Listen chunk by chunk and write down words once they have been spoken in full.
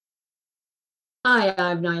Hi,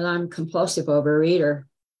 I'm Nyla. I'm a compulsive overeater.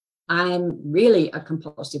 I'm really a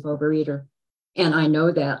compulsive overeater. And I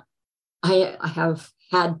know that I have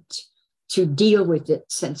had to deal with it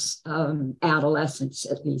since adolescence,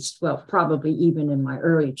 at least. Well, probably even in my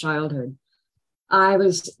early childhood. I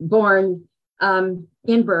was born in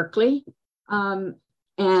Berkeley. Um,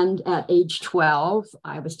 and at age 12,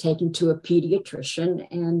 I was taken to a pediatrician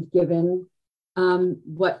and given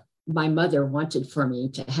what my mother wanted for me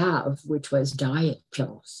to have, which was diet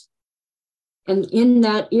pills. And in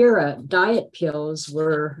that era, diet pills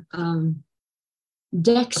were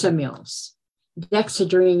Dexamils,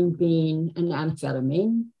 Dexedrine being an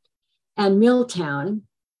amphetamine, and Milltown,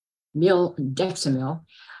 Mill Dexamil,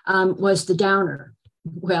 was the downer.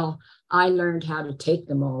 Well, I learned how to take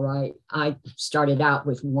them all right. I started out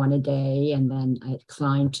with one a day, and then I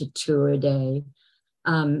climbed to two a day,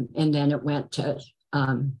 and then it went to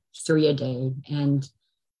three a day. And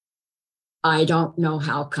I don't know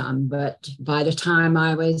how come, but by the time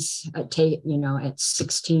I was at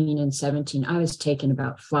 16 and 17, I was taking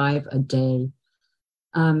about five a day,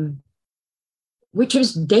 um, which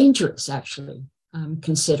was dangerous actually,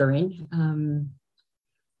 considering.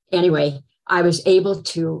 Anyway, I was able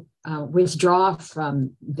to withdraw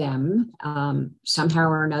from them somehow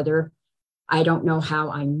or another. I don't know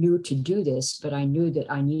how I knew to do this, but I knew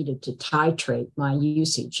that I needed to titrate my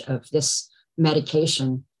usage of this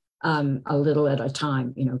medication a little at a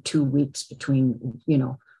time, 2 weeks between,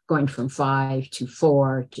 going from five to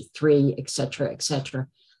four to three, et cetera, et cetera.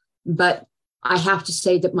 But I have to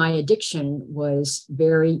say that my addiction was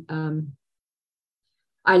I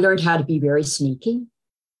learned how to be very sneaky.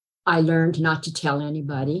 I learned not to tell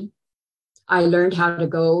anybody. I learned how to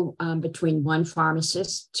go between one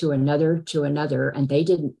pharmacist to another, and they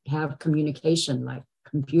didn't have communication like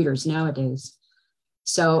computers nowadays.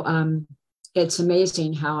 So it's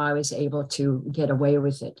amazing how I was able to get away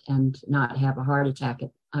with it and not have a heart attack.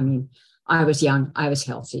 I mean, I was young, I was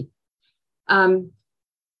healthy.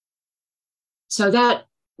 So that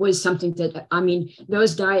was something that,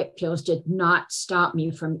 those diet pills did not stop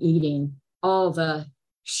me from eating all the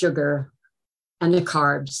sugar and the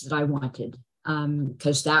carbs that I wanted,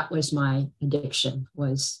 because that was my addiction,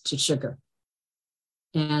 was to sugar.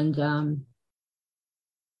 And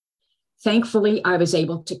thankfully, I was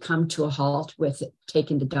able to come to a halt with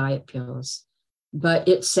taking the diet pills, but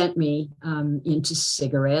it sent me into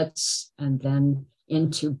cigarettes and then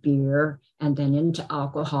into beer and then into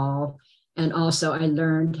alcohol. And also I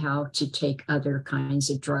learned how to take other kinds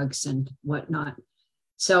of drugs and whatnot.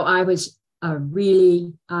 So I was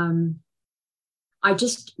I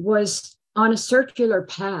just was on a circular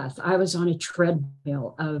path. I was on a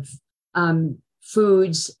treadmill of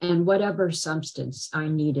foods and whatever substance I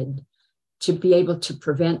needed to be able to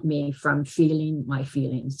prevent me from feeling my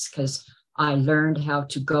feelings, because I learned how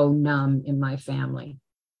to go numb in my family.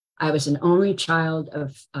 I was an only child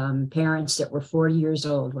of parents that were 40 years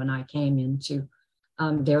old when I came into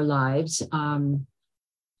their lives,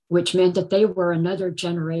 which meant that they were another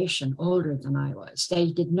generation older than I was.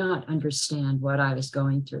 They did not understand what I was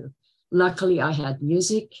going through. Luckily, I had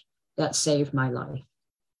music that saved my life.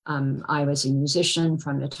 I was a musician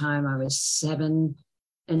from the time I was 7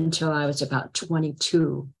 until I was about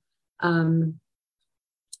 22. And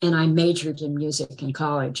I majored in music in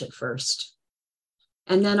college at first.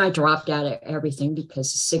 And then I dropped out of everything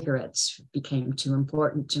because cigarettes became too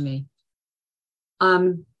important to me.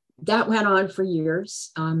 That went on for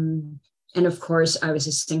years. And of course, I was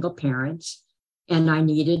a single parent, and I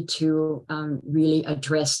needed to really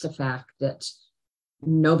address the fact that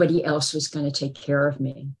nobody else was going to take care of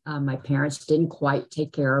me. My parents didn't quite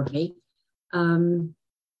take care of me. I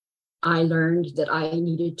learned that I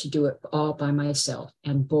needed to do it all by myself.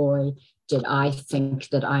 And boy, did I think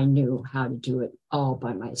that I knew how to do it all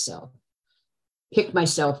by myself. Pick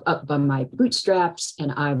myself up by my bootstraps,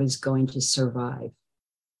 and I was going to survive.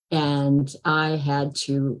 And I had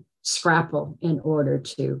to scrapple in order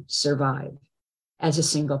to survive as a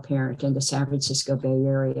single parent in the San Francisco Bay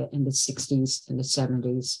Area in the 60s and the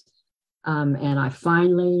 70s. And I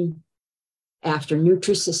finally, after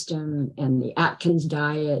Nutrisystem and the Atkins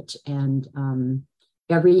diet and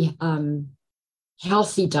every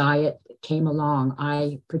healthy diet that came along,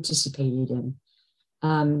 I participated in.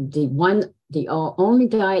 The only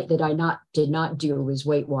diet that I did not do was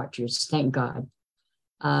Weight Watchers, thank God.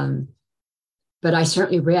 But I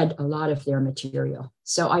certainly read a lot of their material.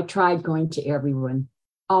 So I tried going to everyone,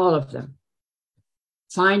 all of them.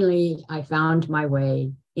 Finally, I found my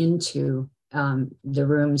way into the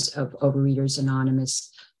rooms of Overeaters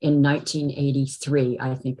Anonymous in 1983,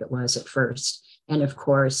 I think it was at first. And of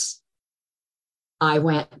course, I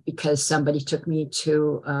went because somebody took me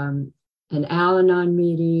to an Al-Anon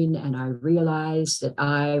meeting, and I realized that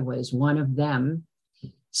I was one of them.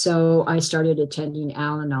 So I started attending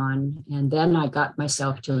Al-Anon, and then I got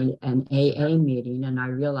myself to an AA meeting, and I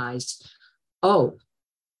realized, oh,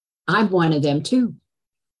 I'm one of them too.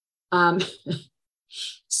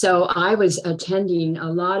 So I was attending a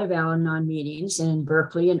lot of Al-Anon meetings in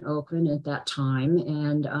Berkeley and Oakland at that time,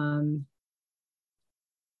 and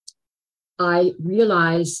I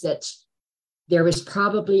realized that there was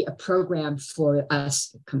probably a program for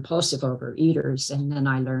us compulsive overeaters. And then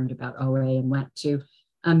I learned about OA and went to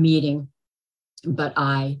a meeting, but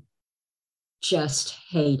I just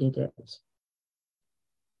hated it.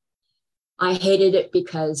 I hated it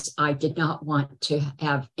because I did not want to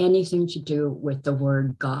have anything to do with the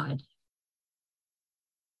word God.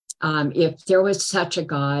 If there was such a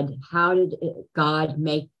God, how did God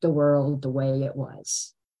make the world the way it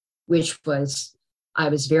was? Which was, I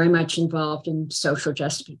was very much involved in social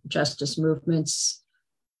justice movements.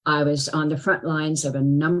 I was on the front lines of a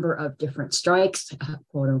number of different strikes,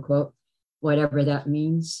 quote unquote, whatever that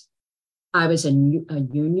means. I was a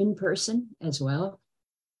union person as well.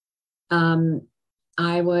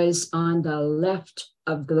 I was on the left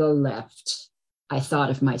of the left, I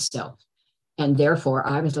thought of myself, and therefore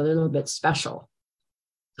I was a little bit special.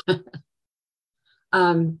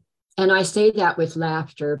 And I say that with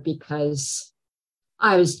laughter because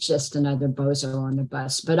I was just another bozo on the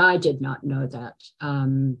bus, but I did not know that.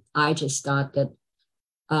 I just thought that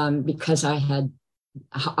because I had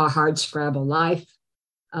a hard scrabble life,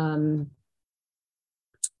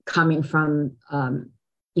 coming from,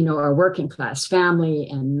 a working class family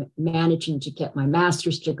and managing to get my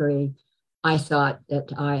master's degree, I thought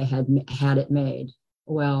that I had it made.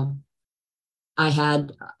 Well, I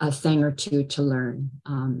had a thing or two to learn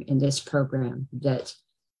in this program, that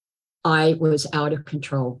I was out of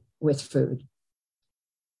control with food.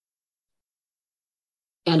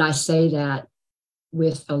 And I say that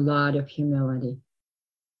with a lot of humility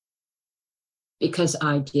because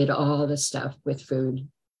I did all the stuff with food.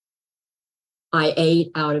 I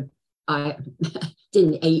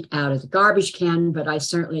didn't eat out of the garbage can, but I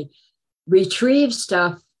certainly retrieved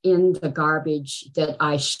stuff in the garbage that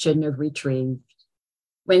I shouldn't have retrieved.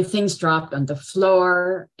 When things dropped on the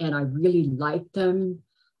floor and I really liked them,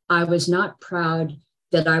 I was not proud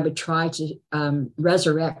that I would try to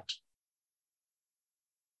resurrect.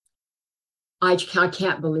 I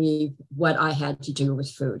can't believe what I had to do with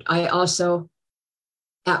food. I also,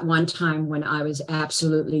 at one time when I was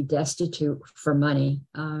absolutely destitute for money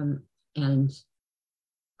and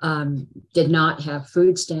did not have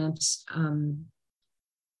food stamps,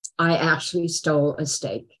 I actually stole a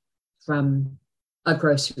steak from a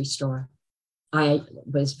grocery store. I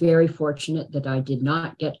was very fortunate that I did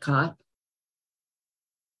not get caught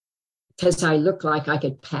because I looked like I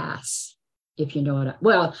could pass, if you know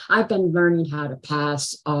what I've been learning how to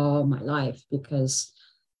pass all my life because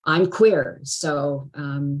I'm queer. So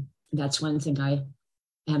that's one thing I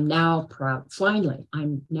am now proud. Finally,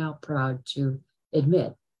 I'm now proud to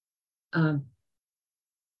admit.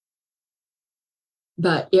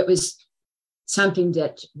 But it was something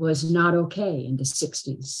that was not okay in the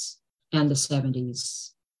 60s and the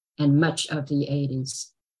 70s and much of the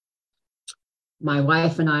 80s. My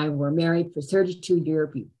wife and I were married for 32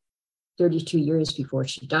 years before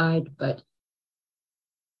she died, but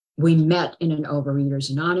we met in an Overeaters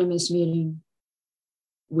Anonymous meeting.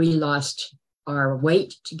 We lost our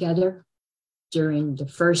weight together during the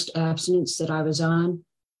first abstinence that I was on.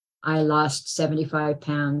 I lost 75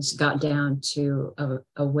 pounds, got down to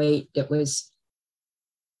a weight that was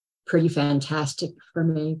pretty fantastic for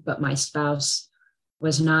me, but my spouse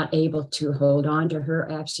was not able to hold on to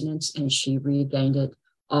her abstinence, and she regained it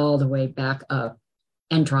all the way back up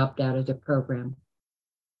and dropped out of the program.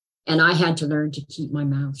 And I had to learn to keep my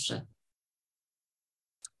mouth shut.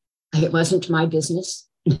 It wasn't my business,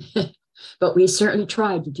 but we certainly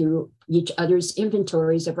tried to do each other's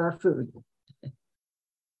inventories of our food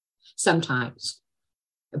sometimes.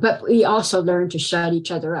 But we also learned to shut each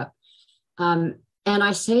other up. And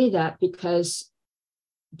I say that because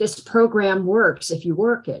this program works if you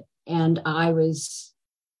work it. And I was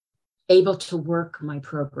able to work my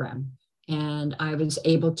program. And I was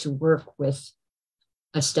able to work with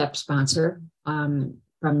a step sponsor from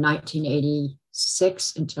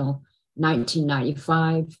 1986 until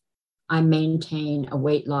 1995. I maintained a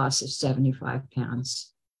weight loss of 75 pounds.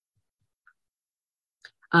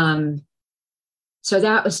 So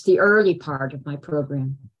that was the early part of my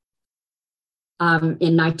program.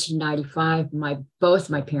 In 1995, both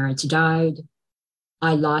my parents died.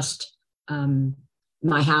 I lost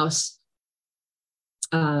my house.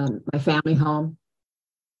 my family home.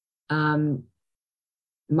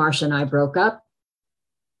 Marcia and I broke up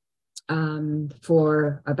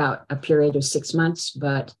for about a period of 6 months,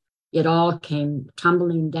 but it all came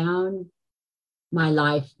tumbling down. My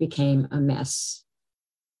life became a mess,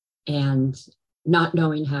 and not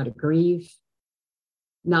knowing how to grieve,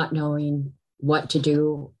 not knowing what to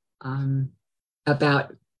do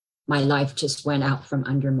about my life just went out from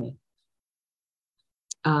under me.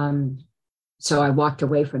 So I walked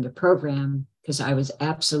away from the program because I was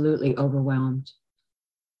absolutely overwhelmed.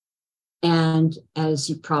 And as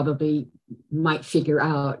you probably might figure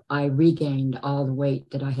out, I regained all the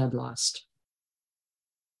weight that I had lost.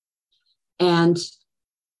 And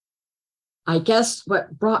I guess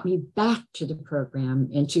what brought me back to the program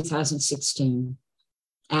in 2016,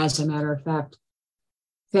 as a matter of fact,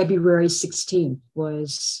 February 16th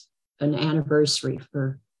was an anniversary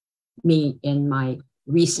for me in my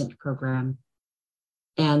recent program.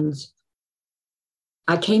 And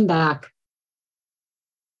I came back,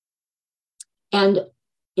 and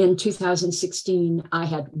in 2016,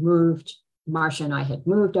 Marcia and I had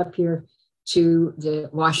moved up here to the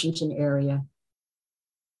Washington area,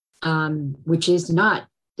 which is not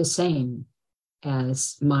the same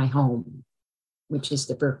as my home, which is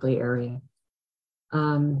the Berkeley area.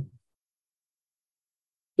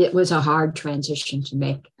 It was a hard transition to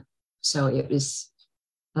make. So it was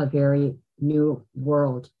a very new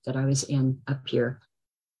world that I was in up here.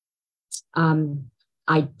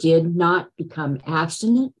 I did not become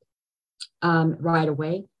abstinent right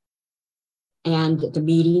away. And the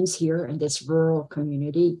meetings here in this rural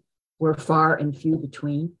community were far and few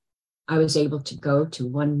between. I was able to go to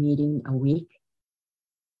one meeting a week.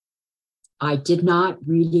 I did not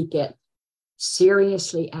really get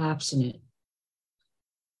seriously abstinent,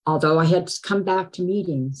 although I had come back to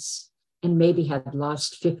meetings and maybe had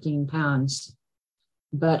lost 15 pounds.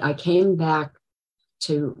 But I came back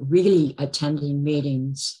to really attending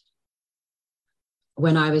meetings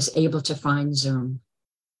when I was able to find Zoom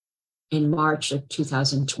in March of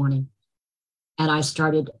 2020. And I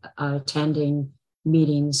started attending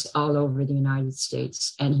meetings all over the United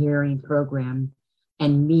States and hearing program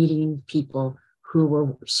and meeting people who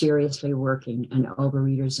were seriously working an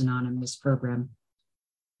Overeaters Anonymous program.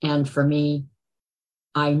 And for me,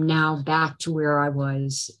 I'm now back to where I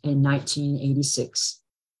was in 1986,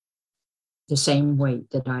 the same weight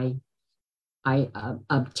that I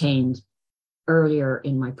obtained earlier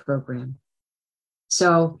in my program.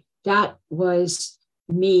 So that was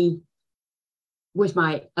me with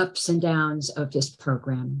my ups and downs of this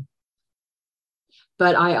program.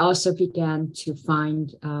 But I also began to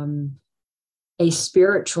find a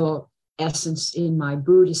spiritual essence in my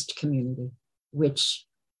Buddhist community, which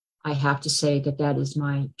I have to say that is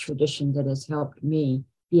my tradition that has helped me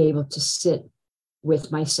be able to sit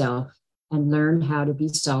with myself and learn how to be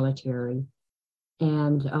solitary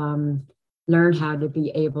and learn how to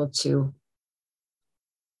be able to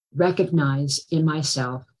recognize in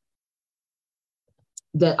myself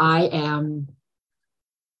that I am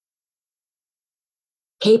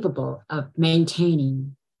capable of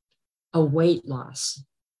maintaining a weight loss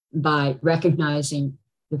by recognizing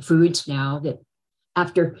the foods now that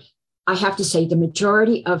after, I have to say, the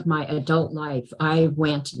majority of my adult life, I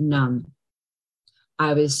went numb.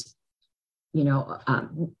 I was,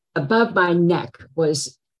 above my neck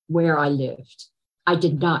was where I lived. I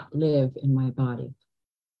did not live in my body.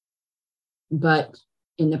 But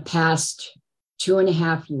in the past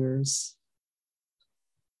 2.5 years,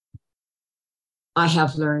 I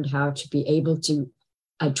have learned how to be able to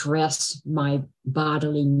address my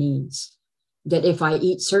bodily needs. That if I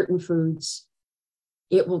eat certain foods,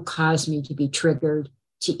 it will cause me to be triggered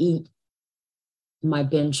to eat my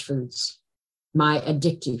binge foods, my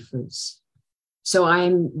addictive foods. So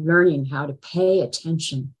I'm learning how to pay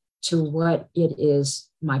attention to what it is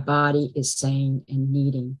my body is saying and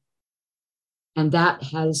needing. And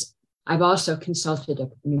I've also consulted a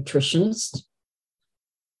nutritionist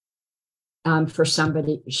for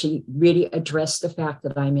somebody. She really addressed the fact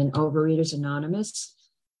that I'm in Overeaters Anonymous,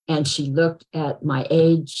 and she looked at my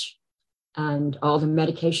age and all the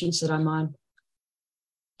medications that I'm on.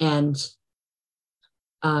 And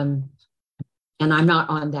I'm not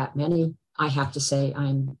on that many, I have to say.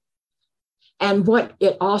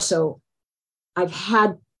 I've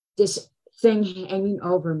had this thing hanging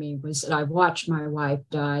over me was that I watched my wife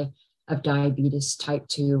die of diabetes type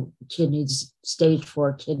 2, stage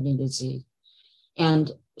 4 kidney disease.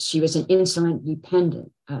 And she was an insulin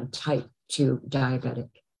dependent type 2 diabetic.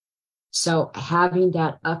 So having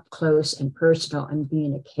that up close and personal and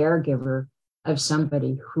being a caregiver of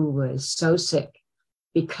somebody who was so sick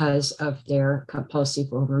because of their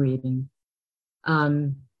compulsive overeating.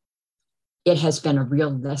 It has been a real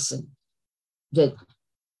lesson that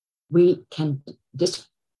we can, this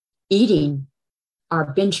eating our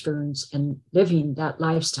binge foods and living that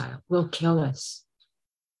lifestyle will kill us.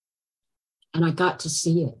 And I got to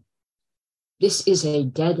see it. This is a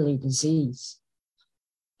deadly disease.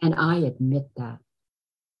 And I admit that.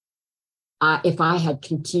 If I had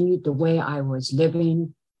continued the way I was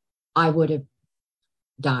living, I would have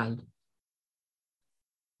died.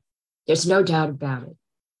 There's no doubt about it.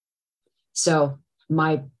 So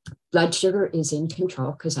my blood sugar is in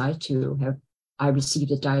control because I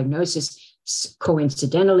received a diagnosis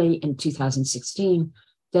coincidentally in 2016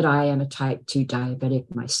 that I am a type 2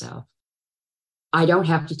 diabetic myself. I don't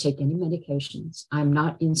have to take any medications. I'm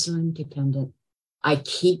not insulin dependent. I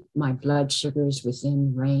keep my blood sugars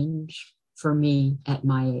within range for me at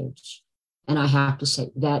my age. And I have to say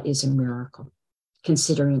that is a miracle,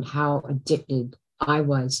 considering how addicted I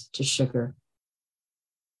was to sugar.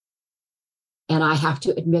 And I have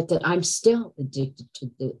to admit that I'm still addicted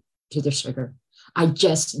to the sugar. I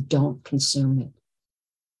just don't consume it.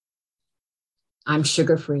 I'm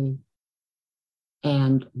sugar-free.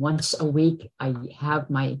 And once a week, I have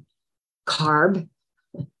my carb.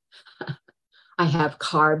 I have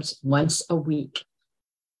carbs once a week.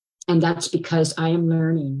 And that's because I am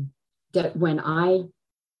learning that when I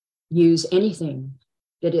use anything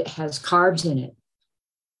that it has carbs in it,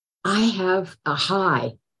 I have a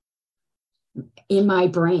high in my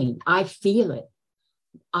brain. I feel it.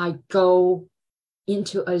 I go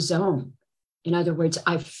into a zone. In other words,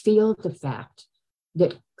 I feel the fact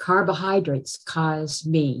that carbohydrates cause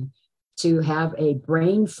me to have a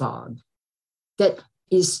brain fog that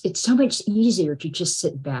it's so much easier to just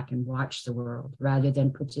sit back and watch the world rather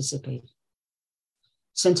than participate.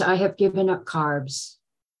 Since I have given up carbs,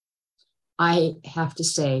 I have to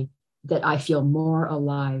say that I feel more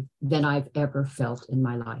alive than I've ever felt in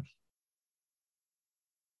my life.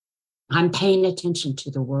 I'm paying attention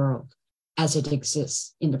to the world as it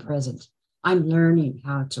exists in the present. I'm learning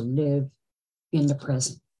how to live in the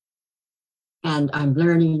present. And I'm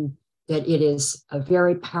learning that it is a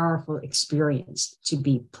very powerful experience to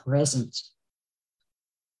be present,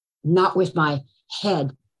 not with my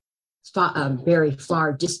head very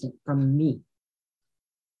far distant from me.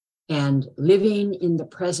 And living in the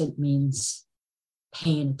present means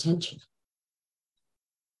paying attention.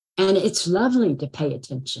 And it's lovely to pay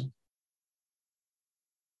attention.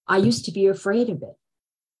 I used to be afraid of it.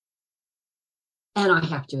 And I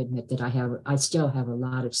have to admit that I still have a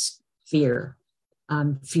lot of fear.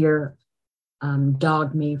 Fear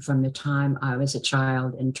dogged me from the time I was a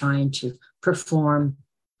child and trying to perform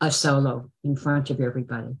a solo in front of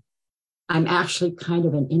everybody. I'm actually kind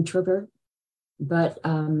of an introvert, but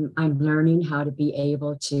I'm learning how to be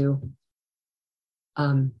able to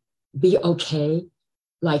be okay,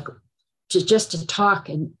 like just to talk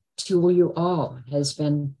and to you all has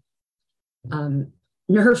been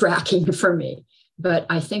nerve-wracking for me. But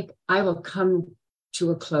I think I will come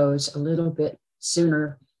to a close a little bit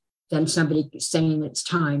sooner than somebody saying it's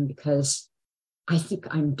time, because I think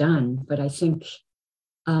I'm done. But I think,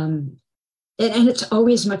 and it's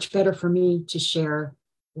always much better for me to share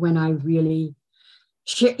when I really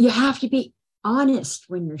share. You have to be honest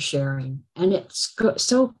when you're sharing. And it's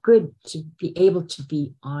so good to be able to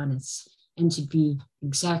be honest and to be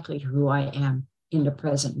exactly who I am in the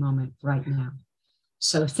present moment right now.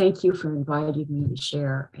 So thank you for inviting me to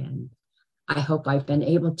share. And I hope I've been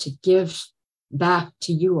able to give back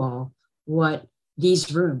to you all what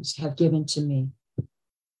these rooms have given to me.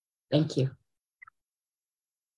 Thank you.